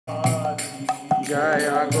Jai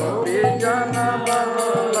Gopi Jan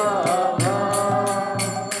Vallabh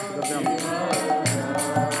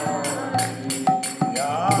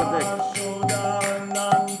Yashodanandan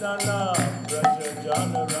Vraj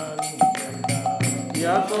Jan Ranjan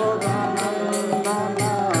Yashodanandan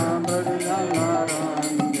Vraj Jan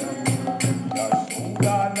Ranjan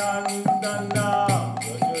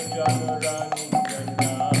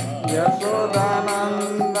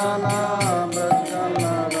Yashodanandan Vraj Jan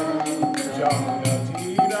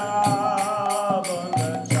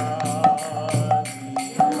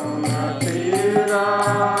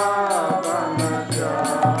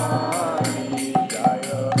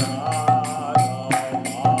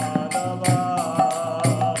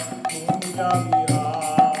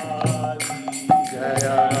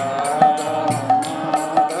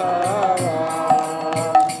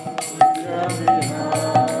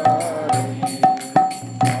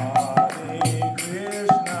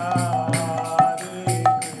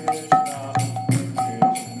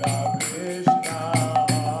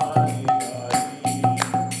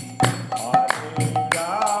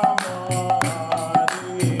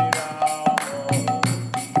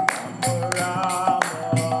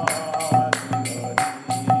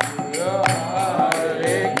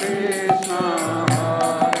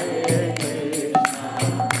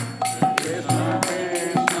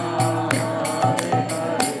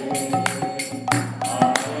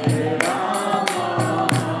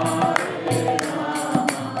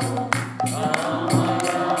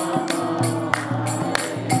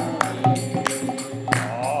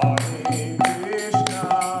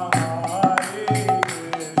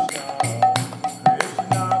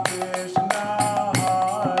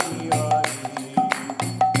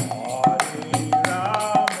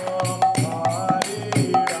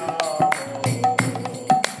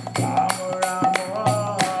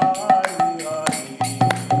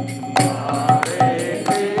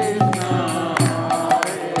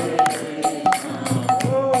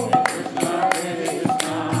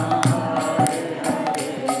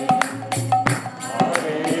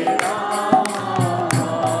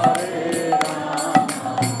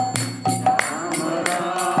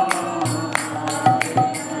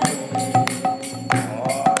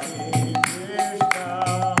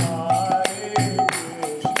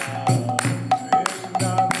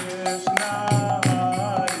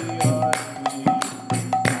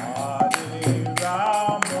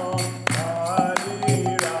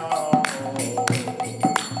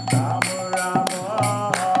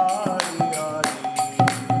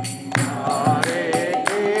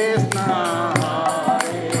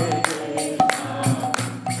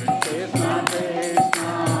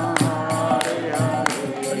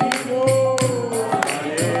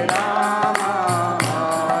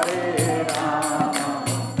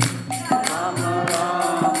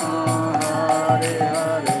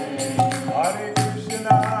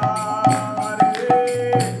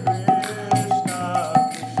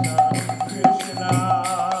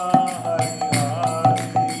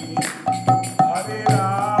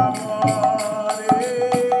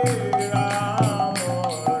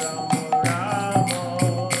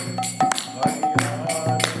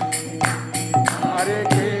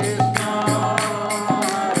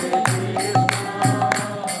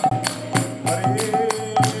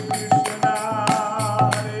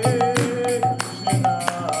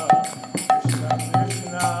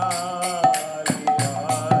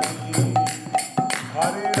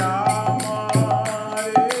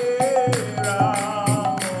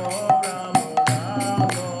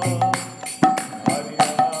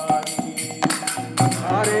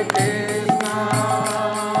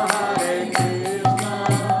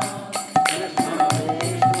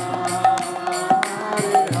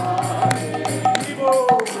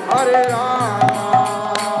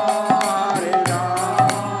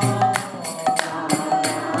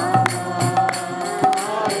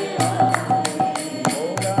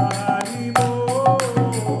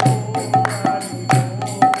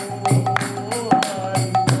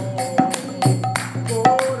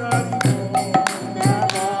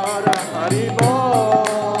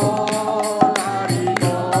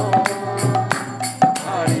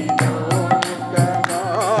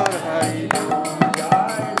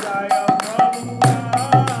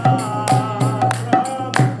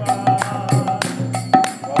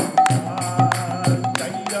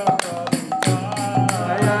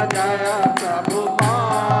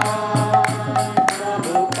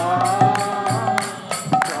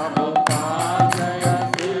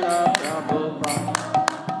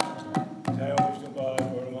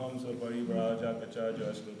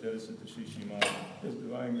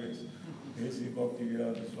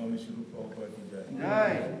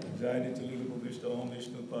Jai Nitya Lila Krishna Om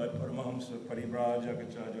Vishnupad Paramahamsa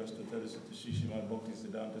Parivrajakachaja Statadasata Shishimad Bhakti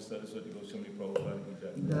Siddhanta Saraswati Goswami Prabhupada Ki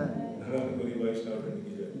Jai. Dhanam Gori Vaishnava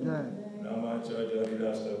Ki Jai. Namacharya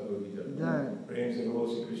Haridas Thakur Ki Jai. Prem Se Golo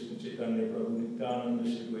Shri Krishna Chaitanya Prabhu Nityananda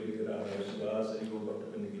Shri Vaidya Radha Shivasa Ego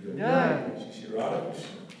Bhakta Ki Jai. Shri Radha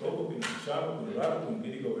Krishna Prabhu Shama Radha Kum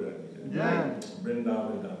Giri Govardhan Ki Jai.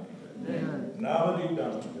 Vrindavan Dham Ki Jai. Navadip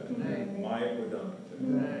Dham Ki Jai. Mayapur Dham Ki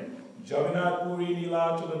Jai. Jagannath Puri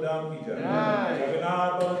Neelachal Dham Ki Jai.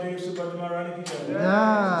 Jagannath Baladev Subhadra Rani Ki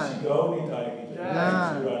Jai. Shri Gauri Nitai Ki Jai.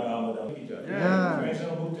 Shri Radha Madam Ki Jai.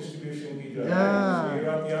 Transcendental Book Distribution Ki Jai. Shri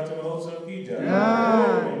Rathayatra Mahotsav Ki Jai.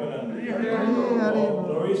 All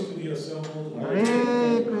glories to the assembled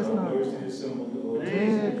devotees. All glories to the assembled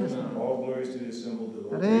devotees. All glories to the assembled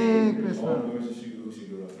devotees. All glories to Shri Guru Shri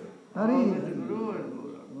Guru.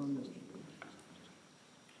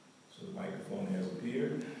 So the microphone has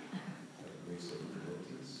appeared.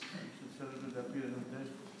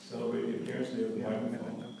 Celebrate the appearance day of the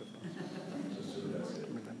microphone. So that's it.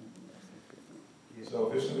 So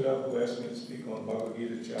Vishnu Guru asked me to speak on Bhagavad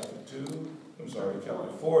Gita chapter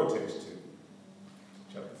 4, text 2.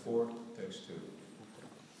 Chapter 4, text 2.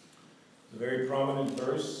 It's a very prominent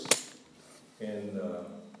verse in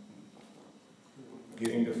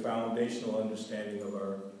giving the foundational understanding of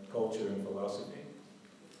our culture and philosophy.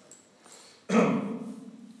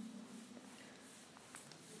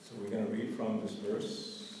 So we're going to read from this verse.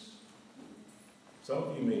 Some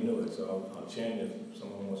of you may know it, so I'll chant it. If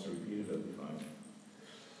someone wants to repeat it, that'll be fine.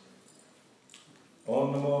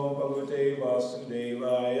 Om Namo Bhagavate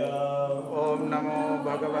Vasudevaya. Om Namo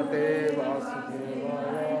Bhagavate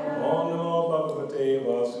Vasudevaya. Om Namo Bhagavate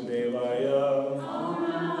Vasudevaya.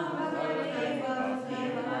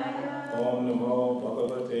 Om Namo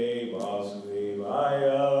Bhagavate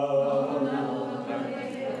Vasudevaya.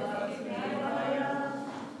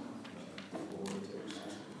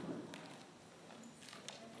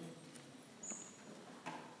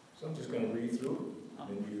 So I'm just going to read through, and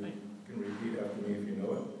you can repeat after me if you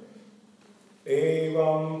know it.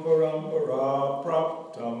 Evam parampara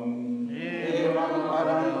praptam. Evam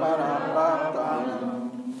parampara praptam.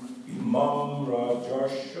 Imam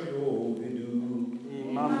rajashayo vidu.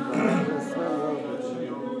 Imam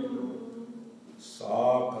rajashayo vidu.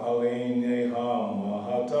 Sakaleneha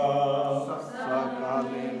mahata.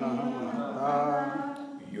 Sakaleneha mahata.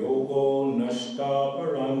 Yogo nashta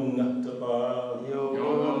parannatapa.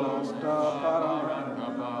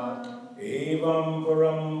 Evam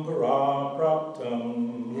parampara praptam.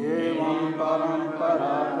 Evam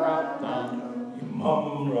parampara praptam. Imam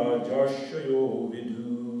rajashayo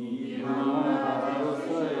vidu. Imam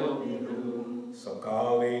rajashayo vidu.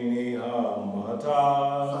 Sakale neha mahata.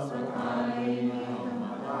 Sakale neha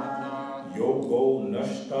mahata. Yogo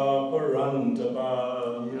nashta parantapa.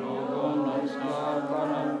 Yogo nashta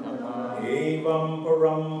parantapa. Evam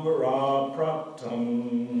parampara praptam.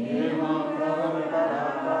 Evam parampara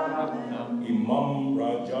praptam. Imam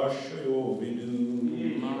rajashayo vidu.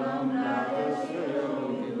 Imam rajashayo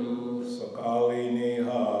vidu. Sakale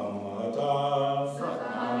neha mahata.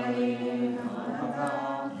 Sakale neha mahata.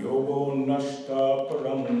 Yogo nashta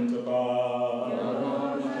parantapa. Yogo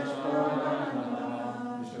nashta parantapa.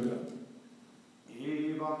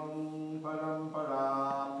 Evam parampara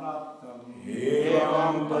praptam.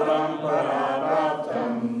 Evam parampara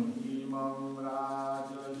praptam. Imam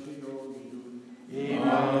rajashayo vidu.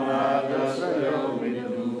 Imam rajashayo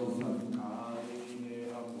vidu.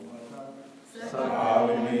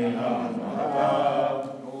 Sakale neha mahata. Sakale neha mahata.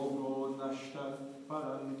 Yogo nashta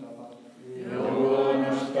parantapa. Yogo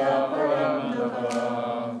nashta parantapa.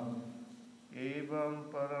 Evam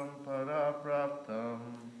parampara praptam.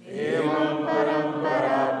 Evam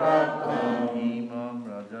parampara praptam. Imam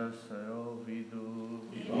rajashayo vidu.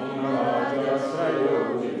 Imam rajashayo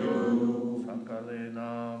vidu.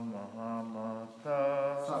 Sakalena mahamata.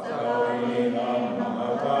 Sakale neha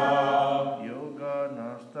mahata. Yoga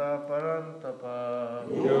nasta parantapa.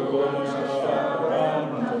 Yogo nashta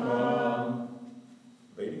parantapa.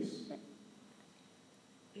 Ladies.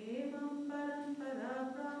 Evam parampara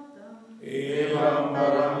praptam. Evam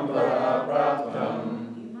parampara praptam.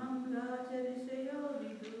 Imam rajashayo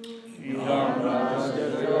vidu. Imam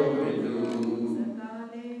rajashayo vidu.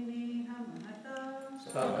 Sakale neha mahata.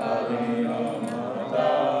 Sakale neha mahata.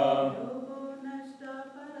 Yogo nashta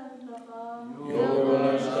parantapa. Yogo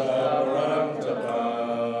nashta parantapa.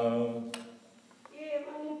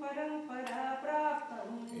 Evam parampara praptam.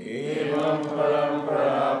 Evam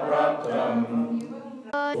parampara praptam.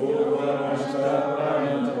 Yogo nashta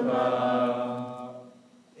parantapa.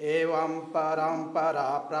 Evam parampara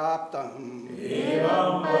praptam.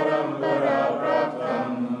 Evam parampara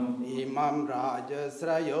praptam. Imam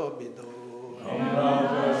Rajasrayo Vidu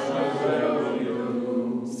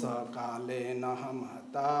Sakalena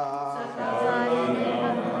Hamata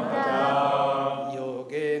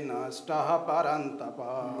Yogena Staha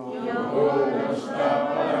Parantapa.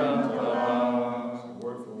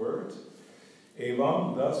 Word for word.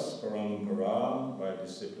 Evam, thus, parampara, by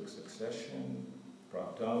disciplic succession,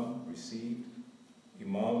 praptam, received,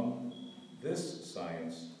 imam, this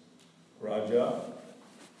science, Raja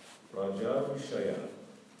Vishaya,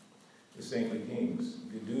 the saintly kings,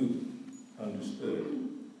 Vidu, understood,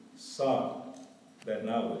 Sa, that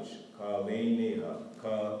knowledge, Kalena,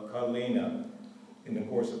 in the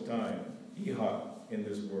course of time, Iha, in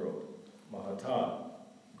this world, Mahata,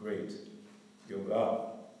 great, Yoga,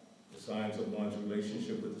 the science of one's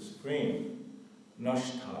relationship with the Supreme,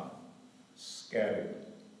 Nashtha, scattered,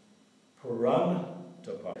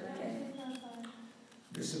 Parantapa.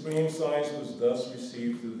 The supreme science was thus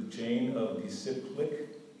received through the chain of disciplic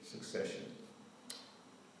succession.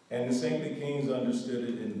 And the saintly kings understood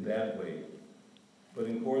it in that way. But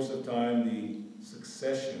in course of time, the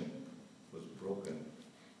succession was broken.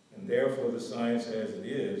 And therefore, the science as it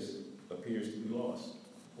is appears to be lost.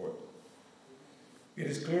 It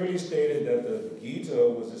is clearly stated that the Gita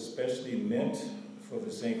was especially meant for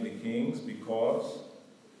the saintly kings because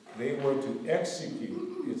they were to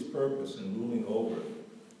execute its purpose in ruling over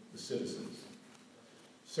the citizens.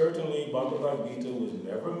 Certainly, Bhagavad Gita was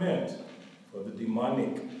never meant for the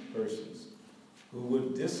demonic persons who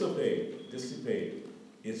would dissipate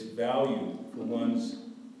its value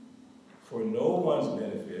for no one's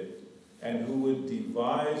benefit, and who would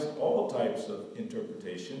devise all types of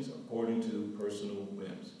interpretations according to personal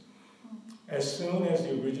whims. As soon as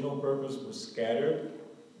the original purpose was scattered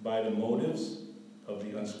by the motives of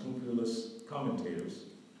the unscrupulous commentators,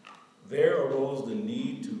 there arose the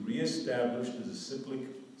need to reestablish the disciplic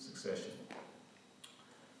succession.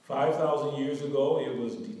 5,000 years ago, it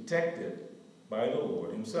was detected by the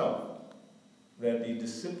Lord himself that the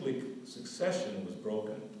disciplic succession was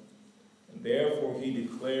broken. And therefore, he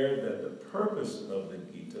declared that the purpose of the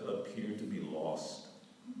Gita appeared to be lost.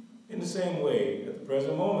 In the same way, at the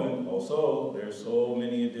present moment, also, there are so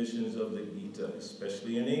many editions of the Gita,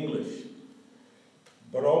 especially in English.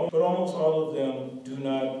 But almost all of them do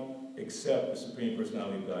not accept the Supreme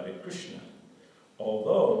Personality of Godhead, Krishna,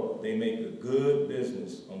 although they make a good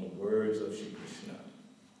business on the words of Shri Krishna.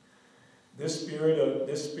 This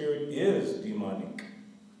spirit is demonic,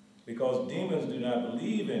 because demons do not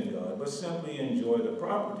believe in God, but simply enjoy the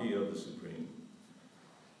property of the Supreme.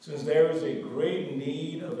 Since there is a great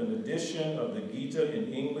need of an edition of the Gita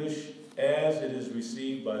in English as it is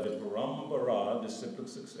received by the Parampara, disciplic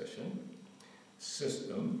succession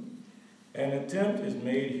system, an attempt is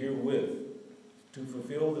made herewith to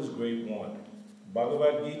fulfill this great want.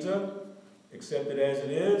 Bhagavad Gita, accepted as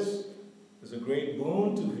it is a great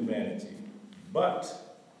boon to humanity. But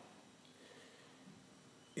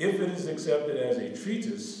if it is accepted as a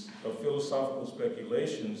treatise of philosophical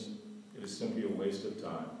speculations, it is simply a waste of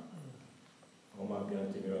time.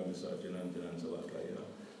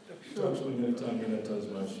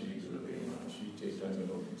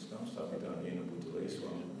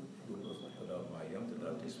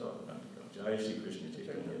 Jai Shri Krishna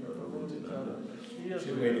Chaitanya Prabhu Nityananda,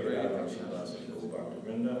 Shri Radha Shivasa Gopal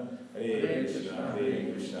Hare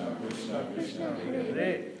Krishna, Krishna Krishna,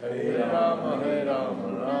 Hare Rama,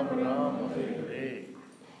 Rama Rama, Hare Hare.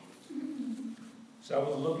 So I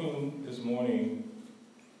was looking this morning,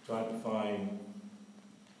 trying to find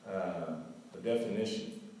a definition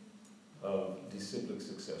of disciplic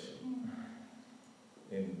succession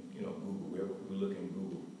in Google. We look in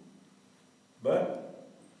Google, but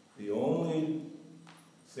the only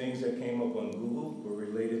things that came up on Google were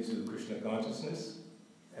related to Krishna consciousness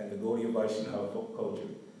and the Gaudiya Vaishnava culture.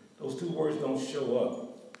 Those two words don't show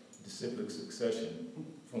up, disciplic succession,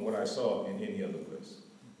 from what I saw in any other place.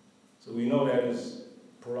 So we know that is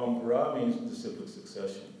parampara, means disciplic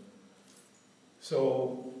succession.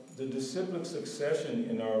 So the disciplic succession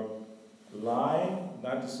in our line,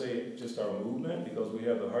 not to say just our movement, because we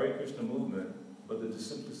have the Hare Krishna movement, but the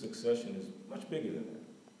disciplic succession is much bigger than that.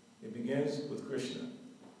 It begins with Krishna.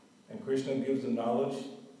 And Krishna gives the knowledge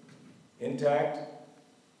intact,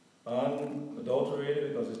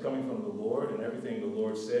 unadulterated, because it's coming from the Lord, and everything the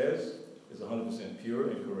Lord says is 100%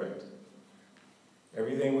 pure and correct.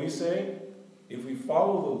 Everything we say, if we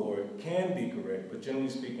follow the Lord, can be correct, but generally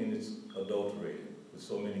speaking, it's adulterated with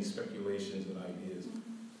so many speculations and ideas.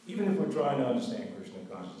 Even if we're trying to understand Krishna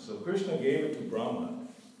consciousness. So Krishna gave it to Brahma.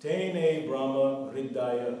 Tene Brahma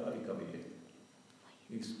Hridaya Harikaviye.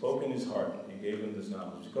 He spoke in his heart. He gave him this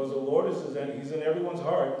knowledge. Because the Lord he's in everyone's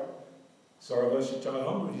heart, Sarva Shicha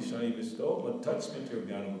Hamruji Shani Visto, Matats Matir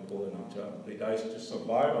Gyanam Polanamcha, Vedais to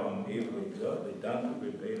Savarvam Evita, Vedanta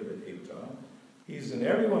Veda Evita. He's in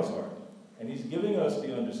everyone's heart, and he's giving us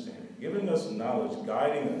the understanding, giving us knowledge,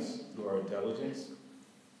 guiding us through our intelligence,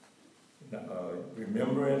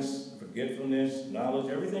 remembrance, forgetfulness, knowledge,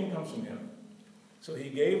 everything comes from him. So he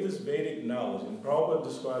gave this Vedic knowledge, and Prabhupada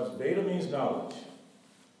describes Veda means knowledge.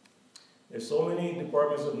 There's so many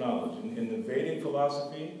departments of knowledge. In the Vedic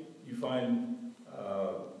philosophy, you find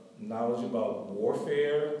knowledge about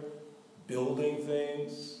warfare, building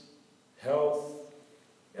things, health.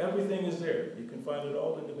 Everything is there. You can find it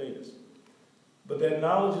all in the Vedas. But that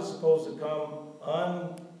knowledge is supposed to come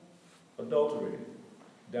unadulterated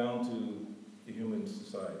down to the human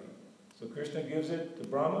society. So Krishna gives it to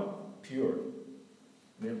Brahma, pure.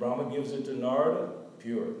 And then Brahma gives it to Narada,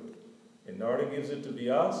 pure. And Narada gives it to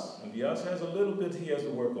Vyasa, and Vyasa has a little bit he has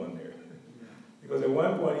to work on there. Because at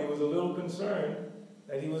one point he was a little concerned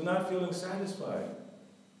that he was not feeling satisfied.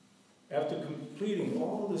 After completing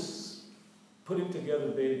all this, putting together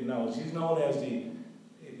Vedic knowledge, he's known as the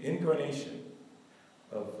incarnation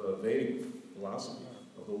of Vedic philosophy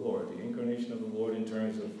of the Lord, the incarnation of the Lord in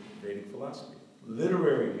terms of Vedic philosophy,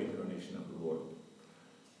 literary incarnation of the Lord.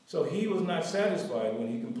 So he was not satisfied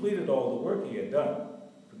when he completed all the work he had done,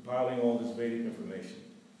 compiling all this Vedic information.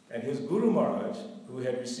 And his Guru Maharaj, who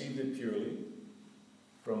had received it purely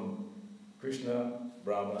from Krishna,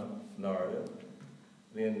 Brahma, Narada,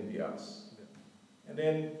 then Vyasa. And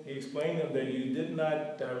then he explained to him that you did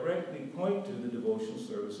not directly point to the devotional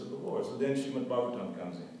service of the Lord. So then Srimad Bhagavatam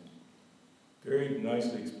comes in, very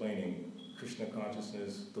nicely explaining Krishna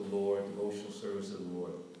consciousness, the Lord, devotional service of the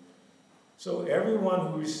Lord. So everyone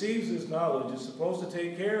who receives this knowledge is supposed to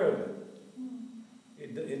take care of it.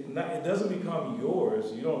 It doesn't become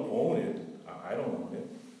yours. You don't own it. I don't own it.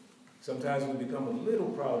 Sometimes we become a little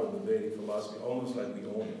proud of the Vedic philosophy, almost like we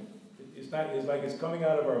own it. It's like it's coming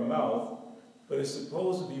out of our mouth, but it's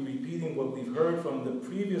supposed to be repeating what we've heard from the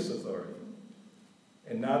previous authority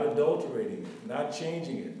and not adulterating it, not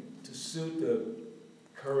changing it to suit the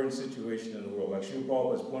current situation in the world. Like Srila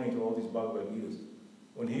Prabhupada was pointing to all these Bhagavad Gitas.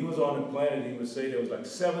 When he was on the planet, he would say there was like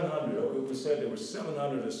 700, or it was said there were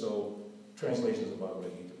 700 or so translations of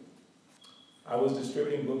Bhagavad Gita. I was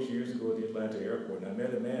distributing books years ago at the Atlanta airport, and I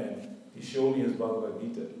met a man. He showed me his Bhagavad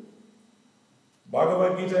Gita.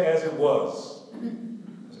 Bhagavad Gita as it was. I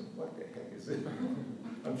said, what the heck is it?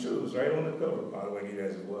 I'm sure it was right on the cover, Bhagavad Gita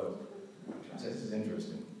as it was. I said, this is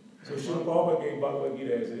interesting. So Srila Prabhupada gave Bhagavad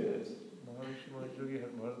Gita as it is. Maharishi Mahesh Yogi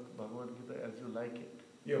had Bhagavad Gita as you like it.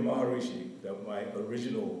 Yeah, Maharishi. My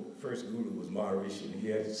original first guru was Maharishi, and he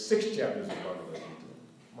had 6 chapters of Bhagavad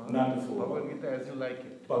Gita. Not the full Bhagavad Gita as you like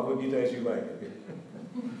it. Bhagavad Gita as you like it.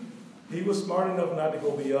 He was smart enough not to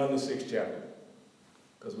go beyond the 6th chapter.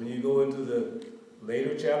 Because when you go into the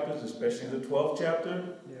later chapters, especially the 12th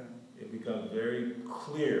chapter, it becomes very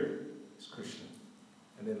clear it's Krishna.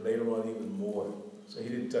 And then later on even more. So he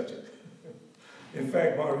didn't touch it. In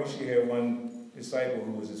fact, Maharishi had one disciple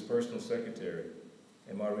who was his personal secretary.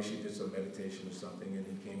 And Maharishi did some meditation or something, and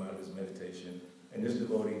he came out of his meditation. And this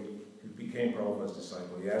devotee, who became Prabhupada's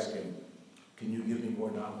disciple, he asked him, can you give me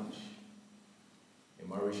more knowledge? And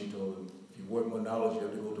Maharishi told him, if you want more knowledge, you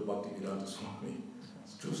have to go to Bhaktivedanta Swami.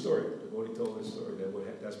 It's a true story. The devotee told his story.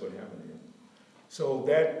 That's what happened to him. So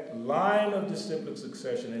that line of disciplic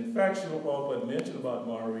succession, in fact, Srila Prabhupada mentioned about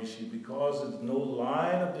Maharishi because there's no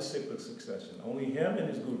line of disciplic succession. Only him and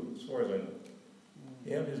his guru, as far as I know.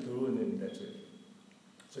 Him, his guru, and then that's it.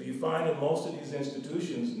 So you find in most of these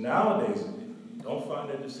institutions, nowadays, you don't find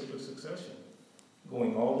that disciplic succession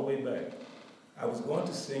going all the way back. I was going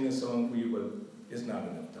to sing a song for you, but it's not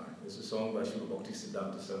enough time. It's a song by Srila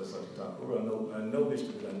Bhaktisiddhanta Saraswati Thakur. I know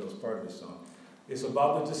Vishnu knows part of this song. It's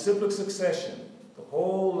about the disciplic succession, the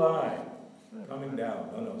whole line coming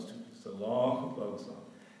down. No, it's a long, long song.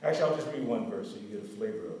 Actually, I'll just read one verse so you get a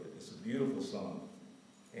flavor of it. It's a beautiful song.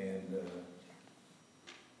 And,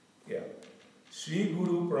 Sri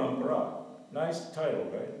Guru Parampara. Nice title,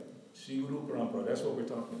 right? Sri Guru Parampara. That's what we're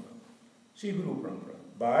talking about. Sri Guru Parampara.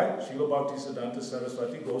 By Srila Bhaktisiddhanta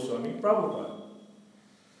Saraswati Goswami Prabhupada.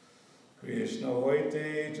 Krishna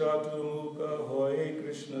hoite Chaturmukha hoye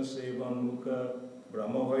Krishna Sevanmukha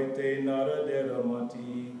Brahma hoite Naradera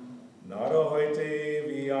Mati Nara hoite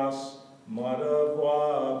Vyas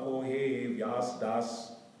Madhavva pohe Vyas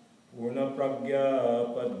Das Purna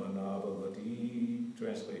Pragya Padmanabhavati.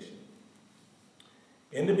 Translation.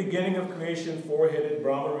 In the beginning of creation, four-headed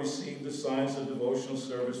Brahma received the signs of devotional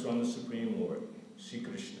service from the Supreme Lord, Sri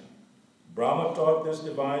Krishna. Brahma taught this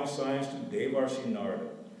divine science to Devarshi Narada,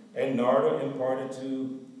 and Narada imparted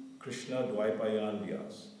to Krishna Dvaipayan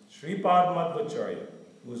Vyas. Sripad Madhvacharya,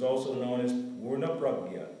 who is also known as Purna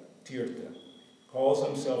Pragya Tirtha, calls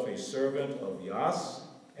himself a servant of Yas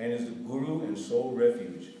and is the guru and sole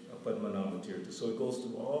refuge of Padmanabha Tirtha. So it goes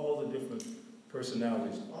through all the different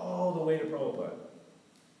personalities, all the way to Prabhupada.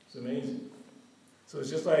 It's amazing. So it's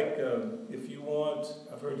just like if you want,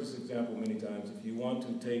 I've heard this example many times, if you want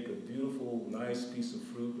to take a beautiful, nice piece of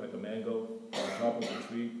fruit like a mango on top of a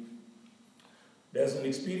tree, there's an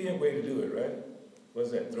expedient way to do it, right?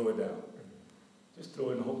 What's that? Throw it down. Just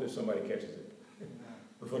throw it and hope that somebody catches it.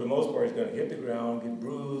 But for the most part, it's going to hit the ground, get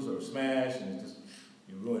bruised or smashed, and it's just,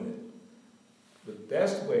 you ruin it. The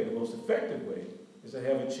best way, the most effective way, is to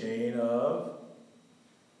have a chain of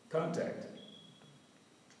contact.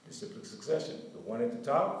 Disciplic succession. The one at the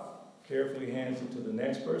top carefully hands it to the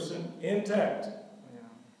next person, intact.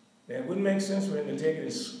 Now, it wouldn't make sense for him to take it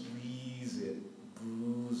and squeeze it,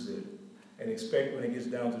 bruise it, and expect when it gets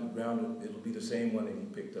down to the ground, it'll be the same one that he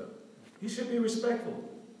picked up. He should be respectful.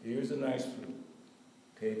 Here's a nice fruit.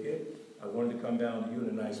 Take it. I want it to come down to you in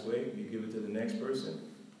a nice way. You give it to the next person,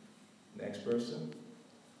 next person,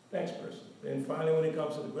 next person. Then finally, when it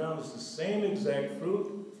comes to the ground, it's the same exact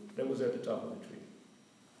fruit that was at the top of the tree.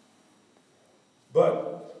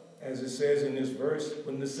 But, as it says in this verse,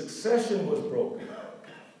 when the succession was broken,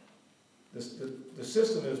 the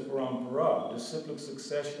system is parampara, disciplic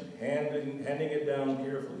succession, handing it down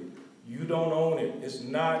carefully. You don't own it. It's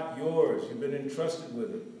not yours. You've been entrusted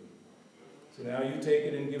with it. So now you take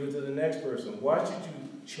it and give it to the next person. Why should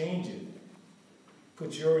you change it?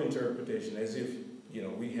 Put your interpretation as if,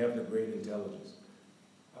 we have the great intelligence.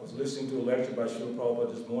 I was listening to a lecture by Srila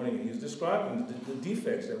Prabhupada this morning, and he was describing the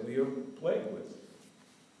defects that we are plagued with.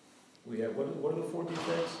 We have, what are the 4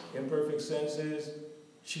 defects? Imperfect senses,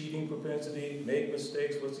 cheating propensity, make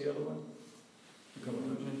mistakes. What's the other one?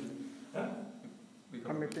 Huh?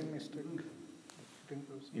 Committing mistake.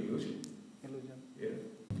 Illusion. Yeah.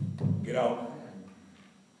 Get out.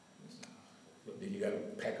 Then you got to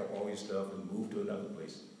pack up all your stuff and move to another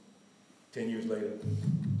place. 10 years later,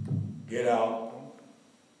 get out.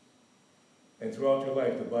 And throughout your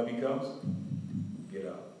life, the body comes, get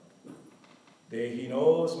out.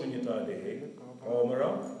 Dehino sminyata dehe,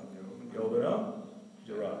 omara, yogara,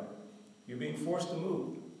 jara. You're being forced to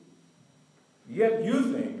move. Yet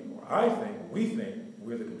you think, or I think, we think,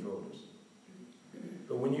 we're the controllers.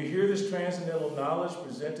 But when you hear this transcendental knowledge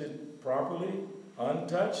presented properly,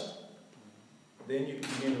 untouched, then you can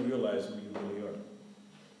begin to realize who you really are.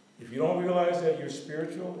 If you don't realize that you're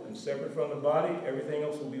spiritual and separate from the body, everything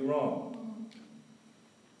else will be wrong.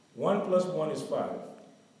 1 + 1 is 5.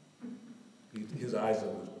 His eyes are,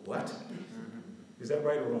 what? Is that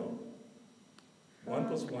right or wrong?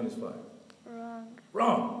 1 + 1 is 5.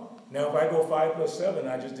 Wrong. Now, if I go 5 + 7,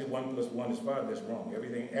 I just did 1 + 1 is 5. That's wrong.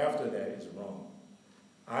 Everything after that is wrong.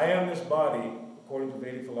 I am this body, according to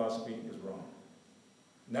Vedic philosophy, is wrong.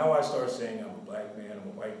 Now I start saying I'm a black man, I'm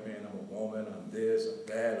a white man, I'm a woman, I'm this, I'm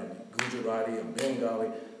that, I'm Gujarati, I'm Bengali,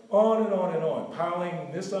 on and on and on,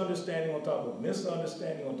 piling misunderstanding on top of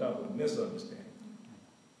misunderstanding on top of misunderstanding.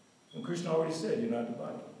 And Krishna already said, you're not the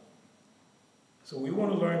body. So we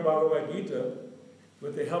want to learn Bhagavad Gita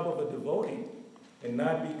with the help of a devotee and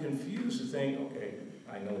not be confused to think, okay,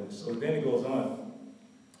 I know this. So then it goes on.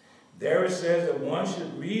 There it says that one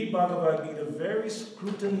should read Bhagavad Gita very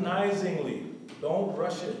scrutinizingly. Don't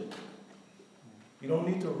rush it. You don't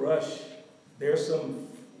need to rush. There's some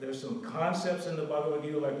concepts in the Bhagavad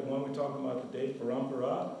Gita, like the one we're talking about today,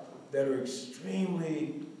 parampara, that are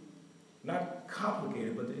extremely, not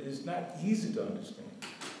complicated, but it's not easy to understand.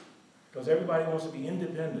 Because everybody wants to be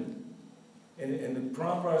independent. And the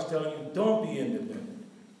parampara is telling you, don't be independent.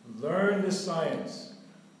 Learn the science.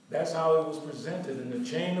 That's how it was presented in the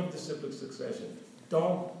chain of disciplic succession.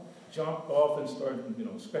 Don't jump off and start,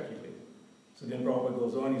 speculating. So then Prabhupada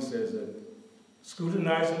goes on, he says that,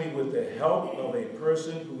 scrutinizingly with the help of a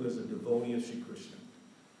person who is a devotee of Sri Krishna.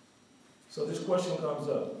 So this question comes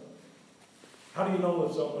up. How do you know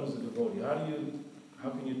if someone is a devotee? How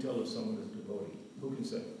can you tell if someone is a devotee? Who can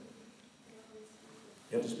say?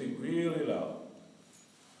 You have to speak really loud.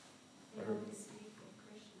 I heard.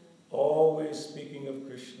 Always speaking of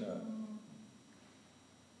Krishna.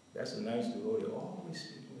 That's a nice devotee. Always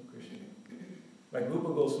speaking of Krishna. Like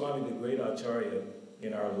Rupa Goswami, the great Acharya,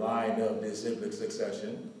 in our line of disciplic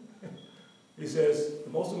succession, he says, the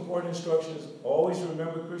most important instruction is always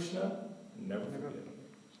remember Krishna, never forget him.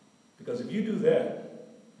 Because if you do that,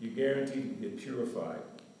 you're guaranteed to get purified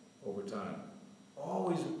over time.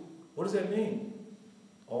 Always, what does that mean?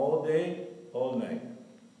 All day, all night.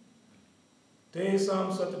 Te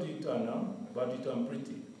sam sataditanam vajitam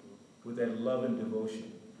priti, with that love and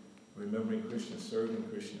devotion. remembering Krishna, serving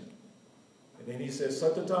Krishna. And then he says,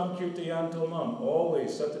 Satatam kirtayantomam,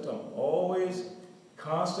 always, Satatam, always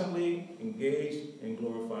constantly engaged in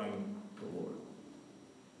glorifying the Lord.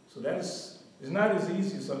 So that is, it's not as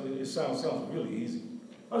easy as something, it sounds really easy.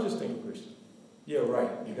 I was just thinking Krishna. Yeah, right,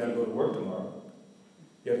 you got to go to work tomorrow.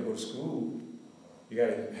 You have to go to school. You got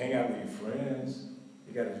to hang out with your friends.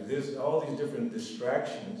 You got to do this, all these different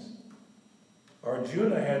distractions.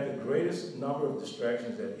 Arjuna had the greatest number of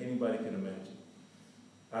distractions that anybody can imagine.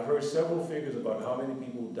 I've heard several figures about how many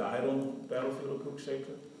people died on the battlefield of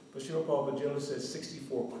Kurukshetra. But Srila Prabhupada generally says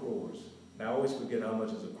 64 crores. Now I always forget how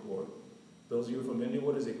much is a crore. Those of you from India,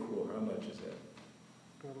 what is a crore? How much is that?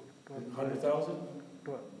 100,000?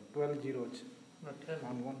 12 zeros. No, 10,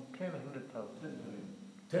 On one. 100,000.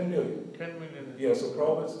 10 million. 10 million. Yeah, so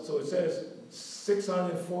Prabhupada, so it says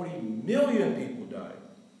 640 million people died.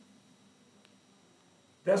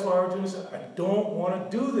 That's why Arjuna said, I don't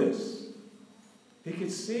want to do this. He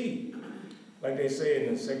could see, like they say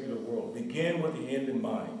in the secular world, begin with the end in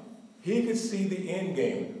mind. He could see the end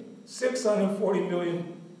game. 640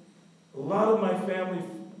 million. A lot of my family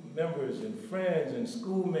members and friends and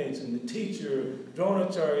schoolmates and the teacher,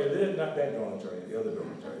 Dronacharya, not that Dronacharya, the other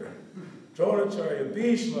Dronacharya, Dronacharya,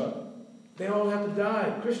 Bhishma, they all have to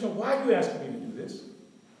die. Krishna, why are you asking me to do this?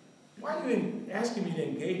 Why are you asking me to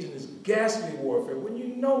engage in this ghastly warfare when you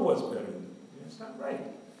know what's better than it? It's not right.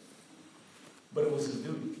 But it was his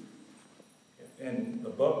duty. And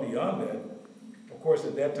above and beyond that, of course,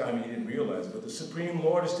 at that time he didn't realize it, but the Supreme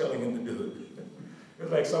Lord is telling him to do it.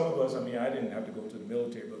 It's like some of us, I mean, I didn't have to go to the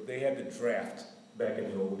military, but they had to draft back in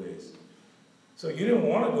the old days. So you didn't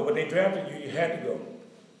want to go, but they drafted you, you had to go.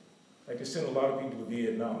 Like they sent a lot of people to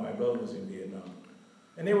Vietnam. My brother was in Vietnam.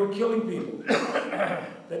 And they were killing people that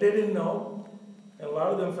they didn't know. And a lot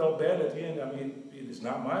of them felt bad at the end. I mean, it's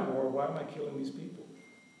not my war. Why am I killing these people?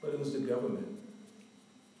 But it was the government.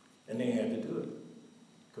 And they had to do it.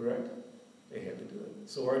 Correct? They had to do it.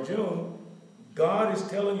 So Arjuna, God is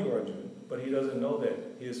telling you, Arjuna, but he doesn't know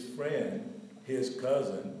that his friend, his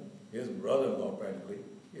cousin, his brother-in-law practically,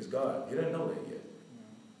 is God. He doesn't know that yet.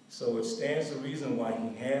 So it stands to reason why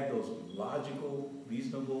he had those logical,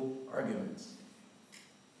 reasonable arguments.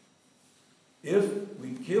 If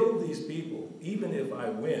we kill these people, even if I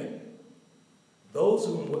win, those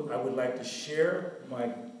whom I would like to share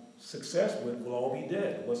my success with will all be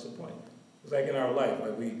dead. What's the point? It's like in our life,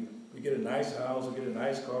 like we get a nice house, we get a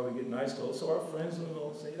nice car, we get nice clothes, so our friends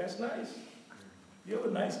will say, that's nice. You have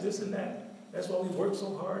a nice this and that. That's why we work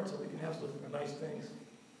so hard, so we can have some nice things.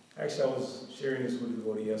 Actually, I was sharing this with a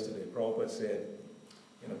devotee yesterday. Prabhupada said,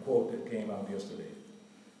 in a quote that came out yesterday,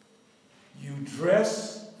 you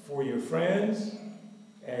dress for your friends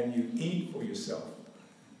and you eat for yourself.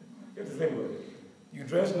 You have to think about it. You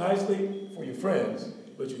dress nicely for your friends,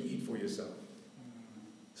 but you eat for yourself.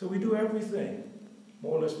 So we do everything,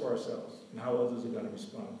 more or less for ourselves, and how others are going to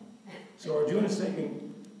respond. So Arjuna is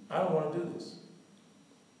thinking, I don't want to do this.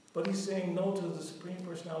 But he's saying no to the Supreme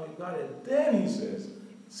Personality of God. And then he says,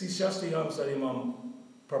 Sishastiham Sarimam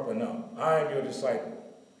Prapanam. I am your disciple.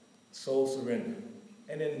 Soul surrender.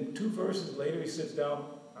 And then 2 verses later, he sits down,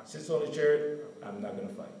 sits on his chariot. I'm not going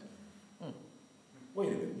to fight. Wait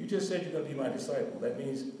a minute. You just said you're going to be my disciple. That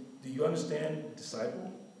means, do you understand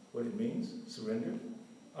disciple? What it means? Surrender?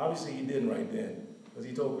 Obviously, he didn't right then. Because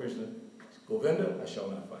he told Krishna, Govinda, I shall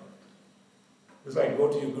not fight. It's like go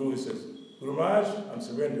to your guru and says, Guru Maharaj, I'm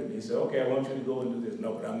surrendered. He said, okay, I want you to go and do this.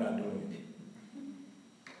 No, but I'm not doing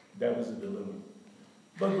it. That was the dilemma.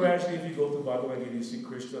 But gradually, if you go through Bhagavad Gita, you see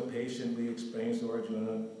Krishna patiently explains to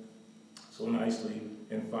Arjuna so nicely,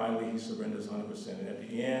 and finally he surrenders 100%. And at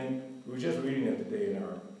the end, we were just reading that today in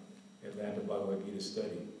our Atlanta Bhagavad Gita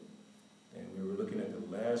study, and we were looking at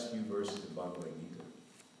the last few verses of Bhagavad Gita.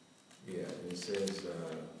 Yeah, and it says,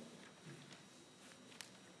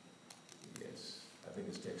 yes, I think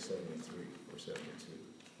it's text 73 or 72.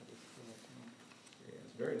 Yeah,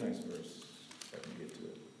 it's a very nice verse. I can get to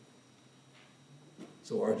it.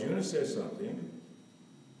 So Arjuna says something.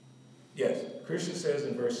 Yes, Krishna says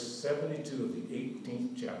in verse 72 of the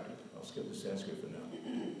 18th chapter, I'll skip the Sanskrit for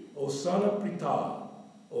now. O son of Pritha,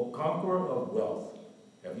 O conqueror of wealth,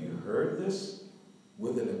 have you heard this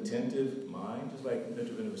with an attentive mind? Just like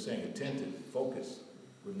Nityavendra was saying, attentive, focus,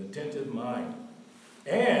 with an attentive mind.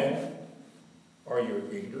 And are your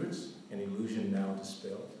ignorance and illusion now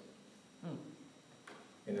dispelled?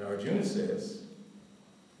 And then Arjuna says,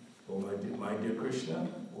 oh, my dear Krishna,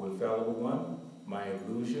 O infallible one, my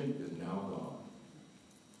illusion is now gone.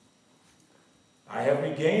 I have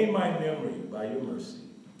regained my memory by your mercy,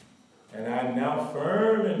 and I am now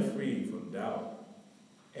firm and free from doubt.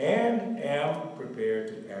 and am prepared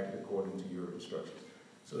to act according to your instructions.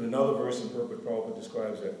 So in another verse in Purport, Prabhupada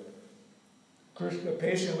describes that Krishna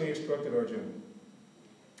patiently instructed Arjuna.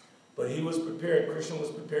 But he was prepared, Krishna was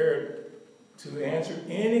prepared to answer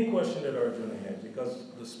any question that Arjuna had,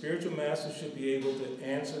 because the spiritual master should be able to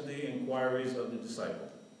answer the inquiries of the disciple.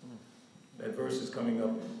 That verse is coming up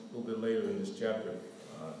a little bit later in this chapter,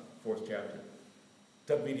 fourth chapter.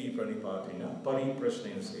 Tadvidi pranipatina, pari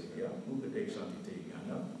prasnena sevya, upate santite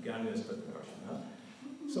jnana, jnana tatparshana.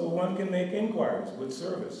 So one can make inquiries with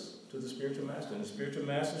service to the spiritual master, and the spiritual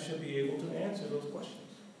master should be able to answer those questions.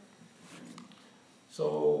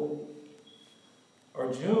 So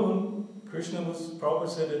Arjuna, Prabhupada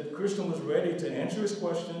said that Krishna was ready to answer his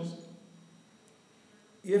questions.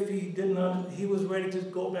 If he did not, he was ready to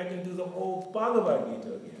go back and do the whole Bhagavad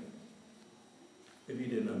Gita again, if he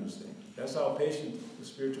didn't understand. That's how patient the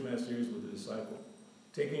spiritual master is with the disciple,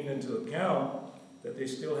 taking into account that they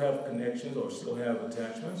still have connections or still have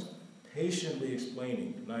attachments, patiently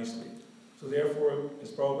explaining nicely. So therefore,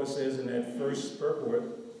 as Prabhupada says in that first purport,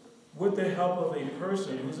 with the help of a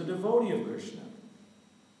person who's a devotee of Krishna,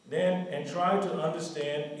 and try to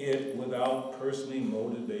understand it without personally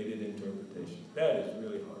motivated interpretation. That is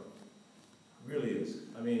really hard. It really is.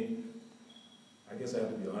 I mean, I guess I have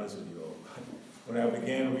to be honest with you all. When I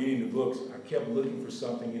began reading the books, I kept looking for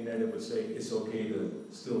something in there that would say it's okay to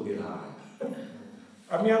still get high.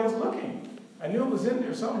 I mean, I was looking. I knew it was in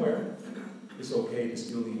there somewhere. It's okay to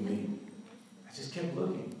still eat meat. I just kept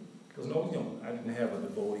looking. Because I didn't have a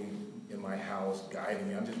devotee in my house guiding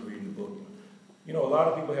me. I'm just reading the book. You know, a lot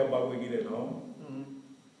of people have Bhagavad Gita at home,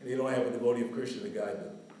 and they don't have a devotee of Krishna to guide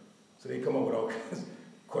them. So they come up with all kinds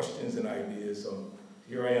of questions and ideas. So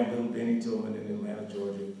here I am, little Benny Tillman in Atlanta,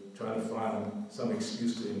 Georgia, trying to find some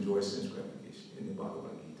excuse to enjoy sense gratification in the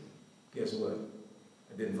Bhagavad Gita. Guess what?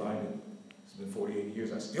 I didn't find it. It's been 48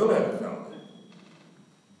 years. I still haven't found it.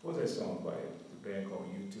 What was that song by the band called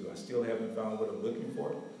U2? I still haven't found what I'm looking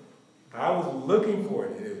for. I was looking for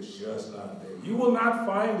it, and it was just not there. You will not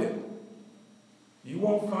find it. You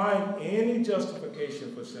won't find any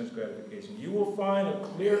justification for sense gratification. You will find a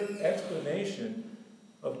clear explanation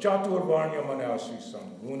of Chaturvarnya Manasri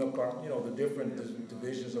Sam, the different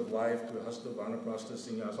divisions of life, Grihastha, Vanaprastha,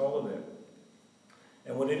 Sannyas, all of that.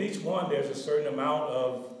 And within each one, there's a certain amount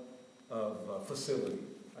of facility.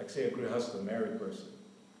 Like say a Grihastha, married person.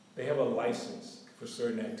 They have a license for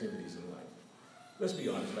certain activities in life. Let's be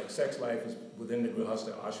honest, like sex life is within the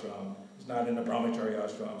Grihastha ashram. It's not in the Brahmachari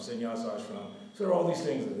ashram, Sannyas ashram. So all these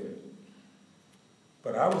things are there.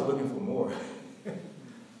 But I was looking for more.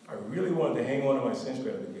 I really wanted to hang on to my sense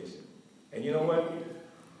gratification. And you know what?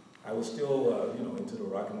 I was still, into the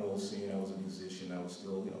rock and roll scene. I was a musician. I was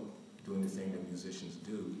still, doing the thing that musicians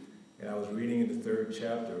do. And I was reading in the third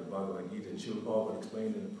chapter of Bhagavad Gita, and Srila Prabhupada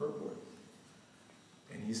explained in the purport.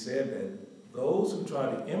 And he said that those who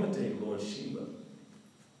try to imitate Lord Shiva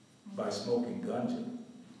by smoking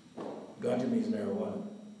ganja means marijuana,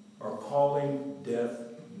 are calling death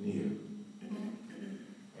near.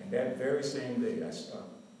 And that very same day, I stopped.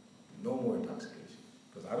 No more intoxication,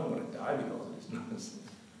 because I don't want to die because of this nonsense.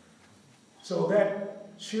 So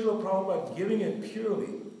that Srila Prabhupada giving it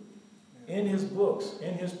purely in his books,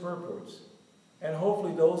 in his purports, and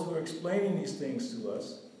hopefully those who are explaining these things to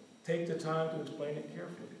us take the time to explain it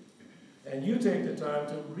carefully. And you take the time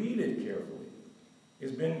to read it carefully.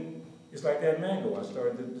 It's like that mango. I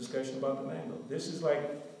started the discussion about the mango. This is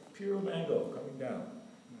like pure mango coming down.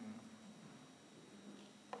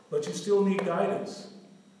 But you still need guidance.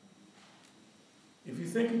 If you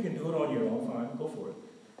think you can do it on your own, fine, go for it.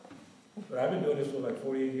 But I've been doing this for like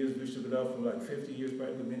 48 years, Vishnu Gadal for like 50 years,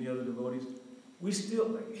 probably with many other devotees. We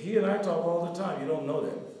still, he and I talk all the time. You don't know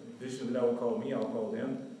that. Vishnu Gadal will call me, I'll call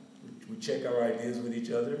them. We check our ideas with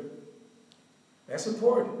each other. That's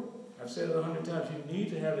important. I've said it 100 times. You need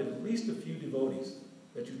to have at least a few devotees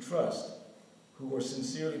that you trust, who are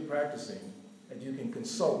sincerely practicing, and you can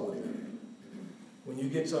consult with them. When you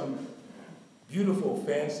get some beautiful,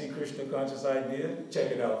 fancy Krishna conscious idea,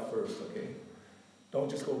 check it out first, okay? Don't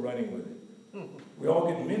just go running with it. We all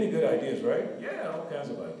get many good ideas, right? Yeah, all kinds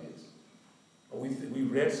of ideas. Or we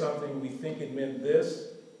read something, we think it meant this,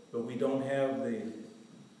 but we don't have the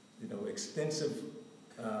extensive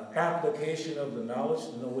application of the knowledge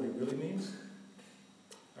to know what it really means.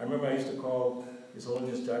 I remember I used to call His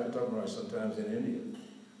Holiness Jagatara Maharaj sometimes in India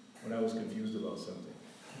when I was confused about something.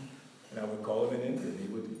 And I would call him in India, and he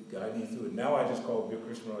would guide me through it. Now I just call Bill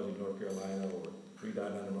Krishna Maharaj in North Carolina, or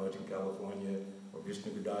Pridananda Maharaj in California, or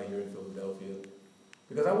Vishnu Gadai here in Philadelphia.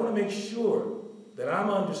 Because I want to make sure that I'm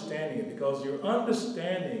understanding it, because your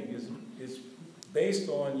understanding is based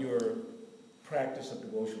on your practice a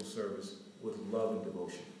devotional service with love and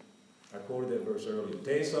devotion. I quoted that verse earlier.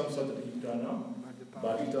 Te sam satatitanam,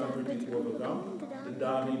 bhatitam pratitvorvakam,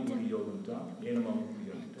 dadani buddhiyogantam, yenamam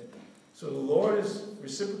buddhiyante. So the Lord is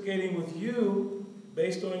reciprocating with you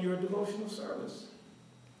based on your devotional service.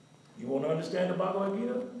 You want to understand the Bhagavad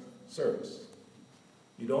Gita? Service.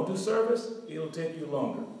 You don't do service, it'll take you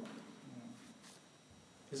longer.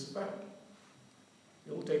 It's a fact.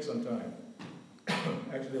 It will take some time.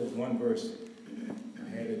 Actually, there was one verse, I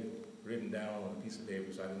had it written down on a piece of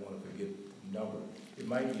paper, so I didn't want to forget the number. It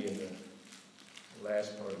might be in the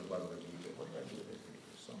last part of the Bhagavad Gita. What did I do with that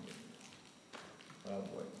paper? Something. Oh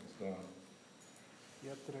boy, it's gone.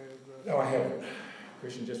 No, I haven't.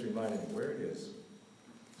 Christian just reminded me where it is.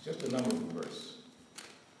 It's just a number of the verse.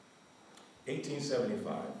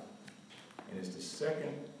 1875. And it's the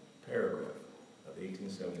second paragraph of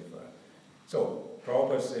 1875. So,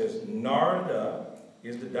 Prabhupada says, Narada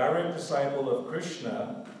is the direct disciple of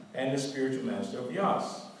Krishna and the spiritual master of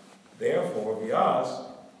Vyasa. Therefore, Vyasa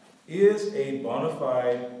is as bona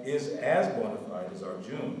fide as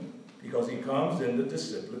Arjuna, because he comes in the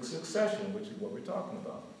disciplic succession, which is what we're talking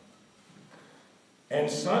about. And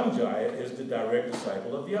Sanjaya is the direct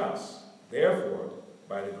disciple of Vyasa. Therefore,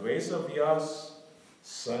 by the grace of Vyasa,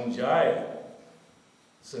 Sanjaya's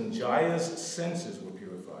senses were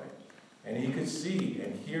purified, and he could see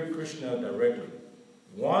and hear Krishna directly.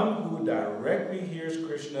 One who directly hears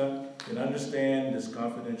Krishna can understand this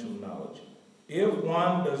confidential knowledge. If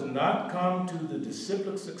one does not come to the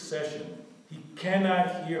disciplic succession, he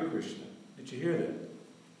cannot hear Krishna. Did you hear that?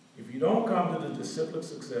 If you don't come to the disciplic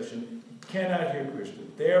succession, he cannot hear Krishna.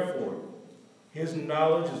 Therefore, his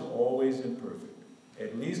knowledge is always imperfect,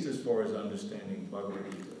 at least as far as understanding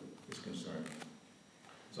Bhagavad Gita is concerned.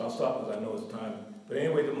 So I'll stop because I know it's time. But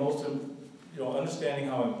anyway, the most, understanding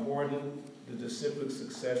how important the disciplic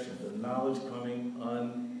succession, the knowledge coming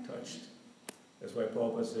untouched. That's why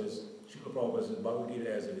Prabhupada says, Srila Prabhupada says, Bhagavad Gita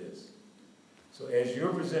as it is. So as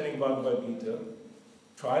you're presenting Bhagavad Gita,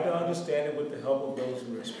 try to understand it with the help of those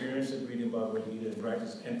who are experienced at reading Bhagavad Gita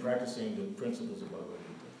and practicing the principles of Bhagavad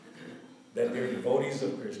Gita. That they're devotees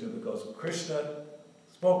of Krishna because Krishna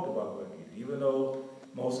spoke the Bhagavad Gita, even though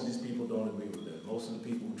most of these people don't agree with that. Most of the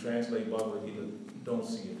people who translate Bhagavad Gita don't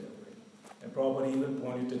see it that way. And Prabhupada even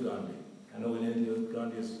pointed to Gandhi. I know in India,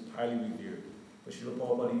 Gandhi is highly revered, but Srila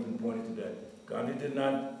Prabhupada even pointed to that. Gandhi did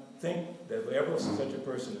not think that there ever was such a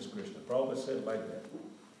person as Krishna. Prabhupada said it like that.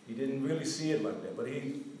 He didn't really see it like that, but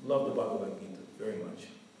he loved the Bhagavad Gita very much.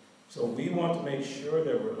 So we want to make sure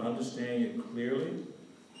that we're understanding it clearly.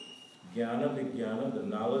 Jnana, Vijnana, the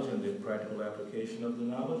knowledge and the practical application of the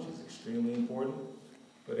knowledge is extremely important.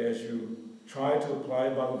 But as you try to apply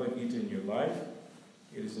Bhagavad Gita in your life,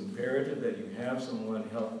 it is imperative that you have someone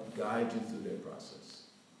help guide you through that process.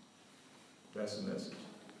 That's the message.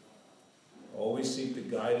 Always seek the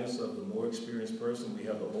guidance of the more experienced person. We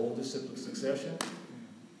have the whole disciplic succession.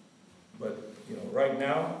 But, right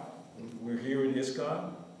now, we're here in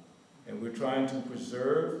ISKCON, and we're trying to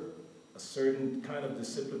preserve a certain kind of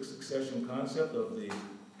disciplic succession concept of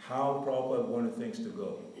how Prabhupada wanted things to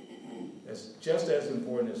go. That's just as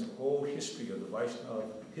important as the whole history of the Vaishnava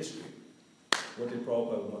history. What did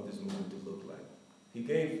Prabhupada want this movement to look like? He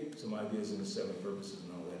gave some ideas in the 7 purposes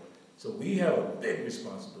and all that. So we have a big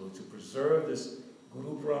responsibility to preserve this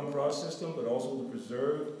Guru Parampara system, but also to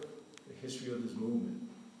preserve the history of this movement.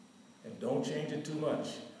 And don't change it too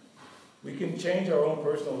much. We can change our own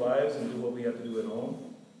personal lives and do what we have to do at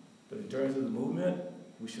home, but in terms of the movement,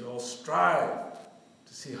 we should all strive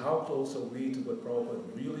to see how close are we to what Prabhupada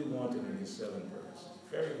really wanted in his 7 purposes.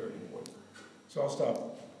 Very, very important. So I'll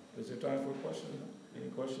stop. Is there time for a question?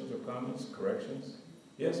 Any questions or comments, corrections?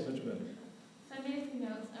 Yes, Mr. Bender. So I made a few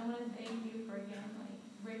notes. I want to thank you for, again,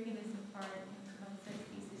 breaking this apart into 6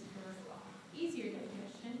 pieces for easier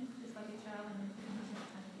digestion, just like a child and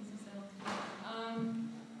pieces. So,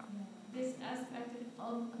 this aspect of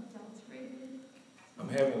unadulterated.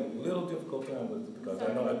 I'm having a little difficult time with it because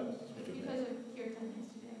I know because of kirtan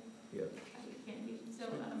yesterday. Yeah. I can't be.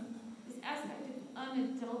 So, this aspect of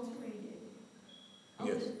unadulterated.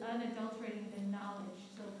 Yes. Unadulterating the knowledge.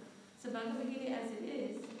 So Bhagavad Gita as it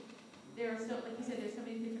is, there are like you said, there's so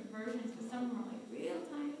many different versions, but some are like real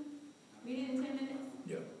tiny, read it in 10 minutes.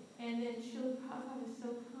 Yeah. And then Srila Prabhupada was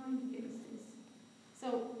so kind to give us this.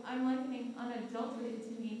 So I'm likening unadulterated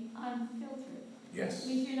to mean unfiltered. Yes. It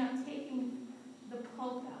means you're not taking the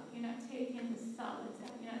pulp out, you're not taking the solids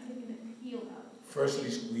out, you're not taking the peel out. Freshly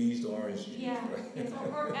squeezed orange juice. Yeah, right? yes,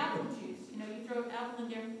 or apple juice. You throw apple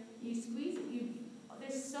in there, you squeeze it,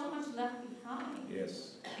 there's so much left behind.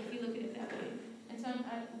 Yes. If you look at it that way. And so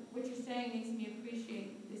what you're saying makes me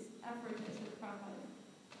appreciate this effort that Srila Prabhupada,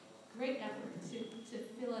 great effort to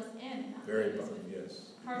fill us in. Not Very fill us popular, with yes.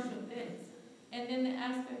 partial bits. And then the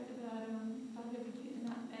aspect about Bhagavad Gita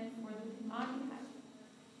not meant for the demoniac,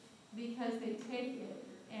 because they take it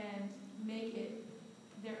and make it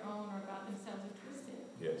their own or about themselves or twist it.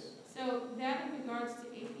 Yes, So that in regards to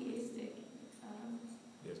atheistic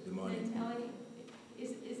yes, demonic. mentality,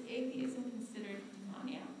 is atheism considered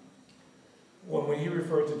demoniac? Well, when he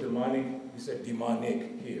referred to demonic, he said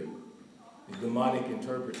demonic here. The demonic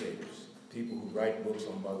interpreters, people who write books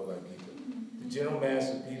on Bhagavad Gita. The general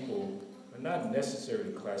mass of people are not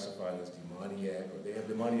necessarily classified as demoniac, or they have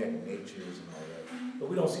demoniac natures and all that. But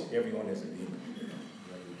we don't see everyone as a demon. You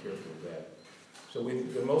have to be careful of that. So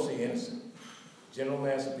they're mostly innocent. General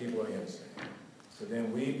mass of people are innocent. So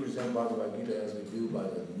then we present Bhagavad Gita as we do by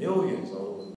the millions all over the